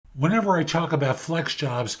Whenever I talk about flex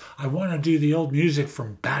jobs, I want to do the old music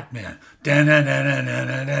from Batman.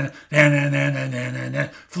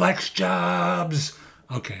 Flex jobs.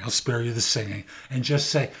 Okay, I'll spare you the singing and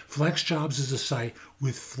just say Flex Jobs is a site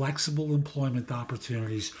with flexible employment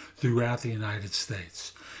opportunities throughout the United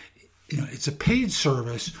States. It's a paid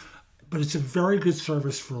service, but it's a very good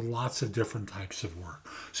service for lots of different types of work.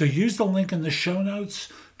 So use the link in the show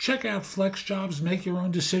notes. Check out Flex Jobs. Make your own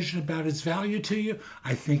decision about its value to you.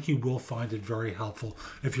 I think you will find it very helpful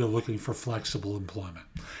if you're looking for flexible employment.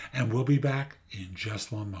 And we'll be back in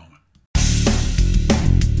just one moment.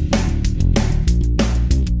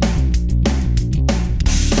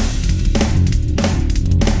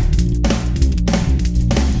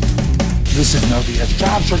 This is NoBS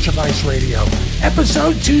Job Search Advice Radio,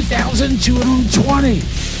 episode 2220.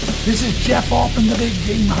 This is Jeff Altman, the Big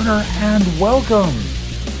Game Hunter, and welcome.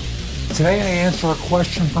 Today I answer a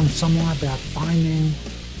question from someone about finding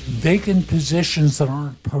vacant positions that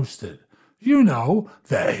aren't posted.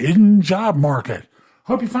 The hidden job market.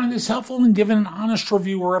 Hope you find this helpful and give it an honest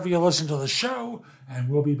review wherever you listen to the show, and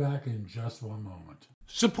we'll be back in just one moment.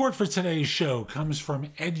 Support for today's show comes from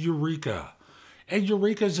EdUreka.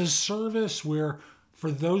 EdUreka is a service where,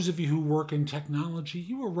 for those of you who work in technology,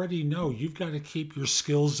 you already know you've got to keep your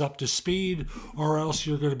skills up to speed or else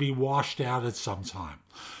you're going to be washed out at some time.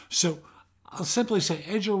 So I'll simply say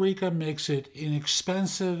EdUreka makes it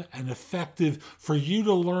inexpensive and effective for you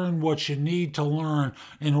to learn what you need to learn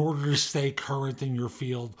in order to stay current in your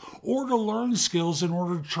field or to learn skills in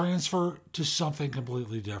order to transfer to something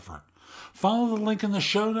completely different. Follow the link in the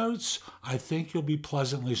show notes. I think you'll be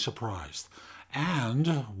pleasantly surprised.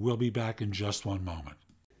 And we'll be back in just one moment.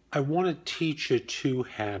 I want to teach you 2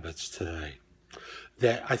 habits today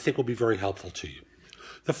that I think will be very helpful to you.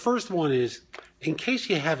 The first one is, in case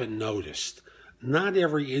you haven't noticed, not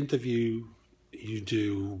every interview you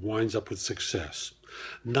do winds up with success.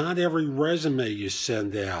 Not every resume you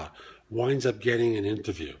send out winds up getting an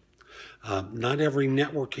interview. Not every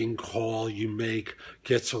networking call you make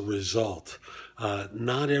gets a result.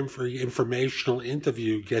 Not every informational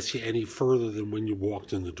interview gets you any further than when you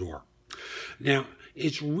walked in the door. Now,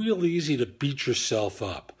 it's real easy to beat yourself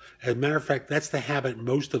up. As a matter of fact, that's the habit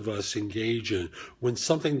most of us engage in when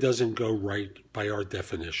something doesn't go right by our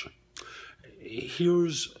definition.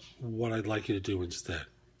 Here's what I'd like you to do instead.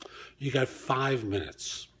 You got 5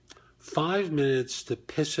 minutes. 5 minutes to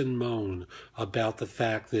piss and moan about the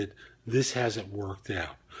fact that this hasn't worked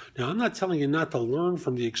out. Now, I'm not telling you not to learn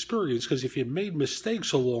from the experience, because if you made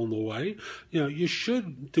mistakes along the way, you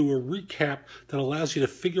should do a recap that allows you to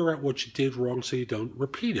figure out what you did wrong so you don't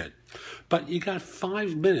repeat it. But you got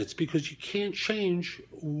 5 minutes because you can't change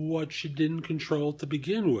what you didn't control to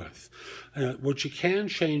begin with. What you can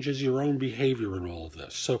change is your own behavior in all of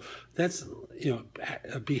this. So that's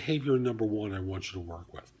behavior number 1 I want you to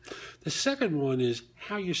work with. The second one is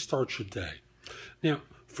how you start your day. Now,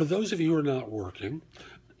 for those of you who are not working,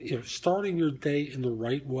 starting your day in the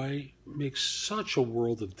right way makes such a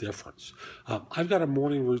world of difference. I've got a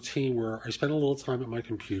morning routine where I spend a little time at my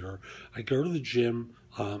computer. I go to the gym.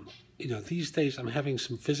 These days I'm having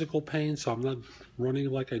some physical pain, so I'm not running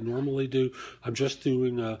like I normally do. I'm just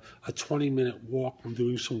doing a 20-minute walk. I'm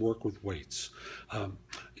doing some work with weights.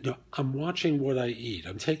 I'm watching what I eat.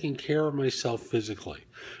 I'm taking care of myself physically.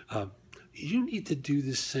 You need to do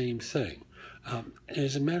the same thing.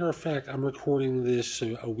 As a matter of fact, I'm recording this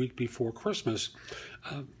a week before Christmas.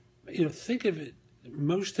 Think of it,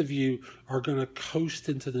 most of you are going to coast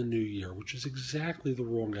into the new year, which is exactly the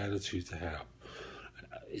wrong attitude to have.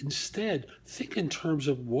 Instead, think in terms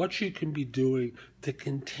of what you can be doing to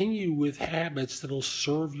continue with habits that'll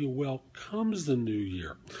serve you well comes the new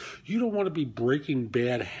year. You don't want to be breaking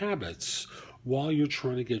bad habits while you're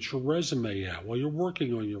trying to get your resume out, while you're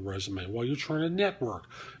working on your resume, while you're trying to network,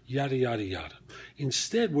 yada, yada, yada.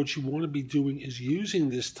 Instead, what you want to be doing is using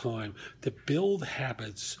this time to build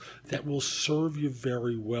habits that will serve you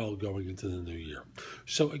very well going into the new year.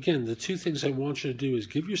 So again, the 2 things I want you to do is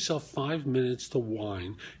give yourself 5 minutes to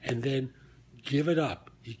whine and then give it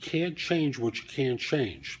up. You can't change what you can't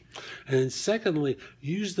change. And then secondly,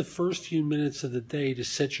 use the first few minutes of the day to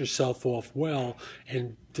set yourself off well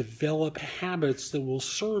and develop habits that will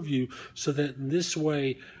serve you so that in this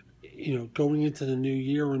way, going into the new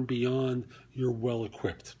year and beyond, you're well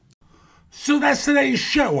equipped. So that's today's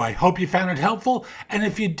show. I hope you found it helpful. And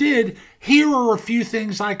if you did, here are a few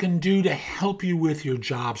things I can do to help you with your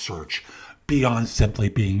job search beyond simply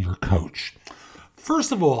being your coach.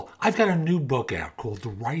 First of all, I've got a new book out called The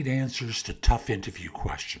Right Answers to Tough Interview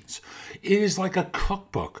Questions. It is like a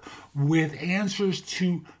cookbook with answers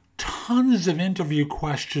to tons of interview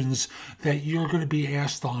questions that you're going to be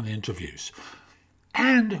asked on interviews.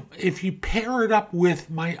 And if you pair it up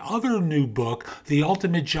with my other new book, The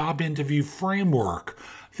Ultimate Job Interview Framework,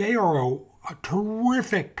 they are a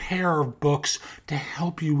terrific pair of books to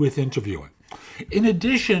help you with interviewing. In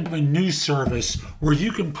addition, I have a new service where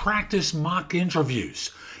you can practice mock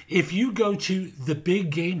interviews. If you go to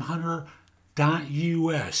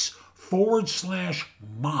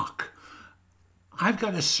thebiggamehunter.us/mock, I've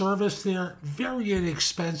got a service there, very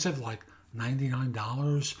inexpensive, like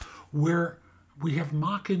 $99, where we have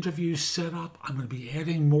mock interviews set up. I'm going to be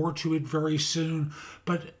adding more to it very soon,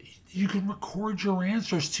 but you can record your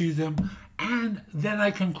answers to them, and then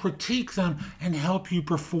I can critique them and help you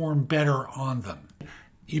perform better on them.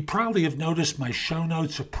 You probably have noticed my show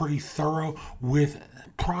notes are pretty thorough with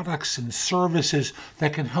products and services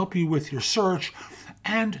that can help you with your search.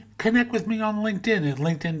 And connect with me on LinkedIn at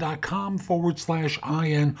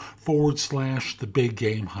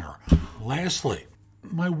linkedin.com/in/thebiggamehunter. Lastly,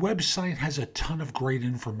 my website has a ton of great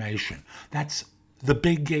information. That's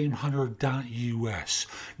thebiggamehunter.us.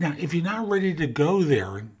 Now, if you're not ready to go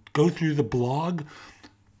there and go through the blog,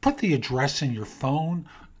 put the address in your phone,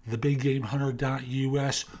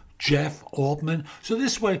 thebiggamehunter.us, Jeff Altman. So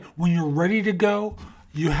this way, when you're ready to go,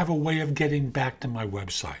 you have a way of getting back to my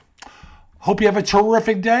website. Hope you have a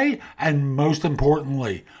terrific day, and most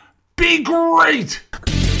importantly, be great!